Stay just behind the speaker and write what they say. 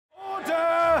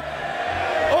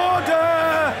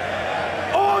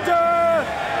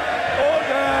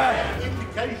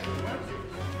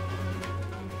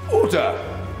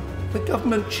The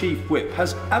government chief whip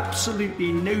has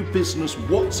absolutely no business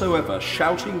whatsoever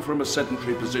shouting from a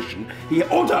sedentary position.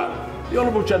 Order! The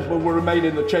honourable gentleman will remain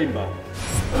in the chamber.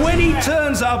 When he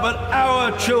turns up at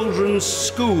our children's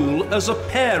school as a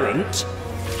parent,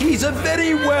 he's a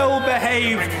very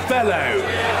well-behaved fellow.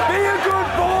 Be a good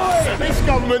boy! This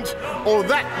government or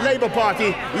that Labour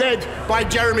Party led by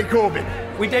Jeremy Corbyn.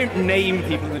 We don't name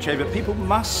people in the chamber. People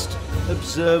must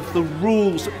observe the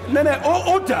rules. No,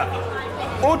 order!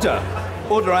 Order!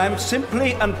 Order, I am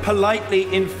simply and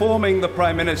politely informing the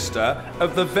Prime Minister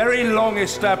of the very long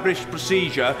established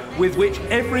procedure with which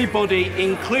everybody,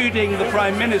 including the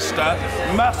Prime Minister,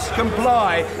 must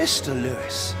comply. Mr.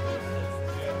 Lewis,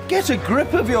 get a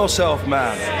grip of yourself,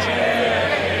 man.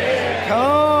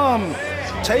 Calm.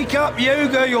 Take up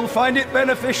yoga, you'll find it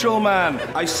beneficial, man.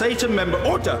 I say to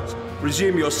order!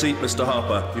 Resume your seat, Mr.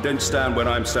 Harper. You don't stand when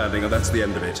I'm standing, and that's the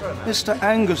end of it. Mr.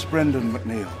 Angus Brendan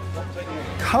McNeill,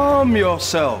 calm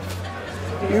yourself.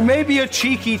 You may be a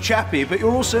cheeky chappy, but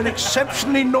you're also an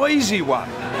exceptionally noisy one.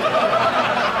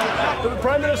 The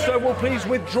Prime Minister will please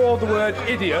withdraw the word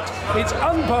idiot. It's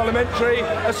unparliamentary.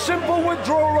 A simple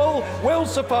withdrawal will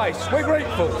suffice. We're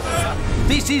grateful.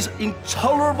 This is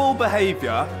intolerable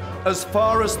behaviour as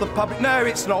far as the public... No,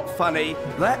 it's not funny.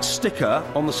 That sticker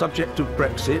on the subject of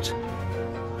Brexit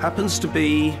happens to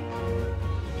be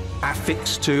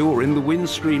affixed to or in the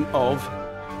windscreen of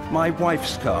my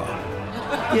wife's car.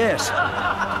 Yes.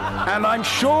 And I'm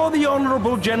sure the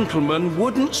honourable gentleman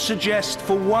wouldn't suggest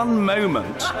for one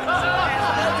moment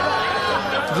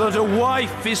that a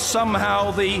wife is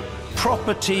somehow the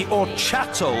property or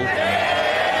chattel of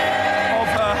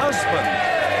her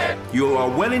husband. You are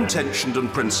well-intentioned and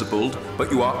principled,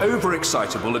 but you are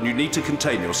overexcitable and you need to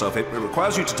contain yourself. It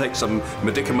requires you to take some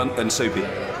medicament, and so be it.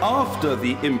 After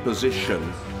the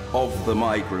imposition of the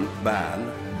migrant ban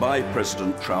by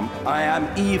President Trump, I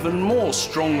am even more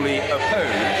strongly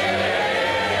opposed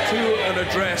to an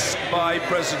address by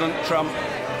President Trump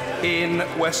in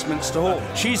Westminster Hall.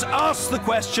 She's asked the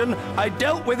question, I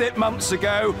dealt with it months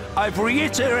ago, I've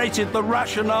reiterated the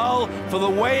rationale for the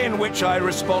way in which I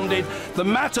responded, the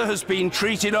matter has been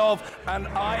treated of, and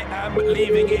I am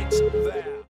leaving it there.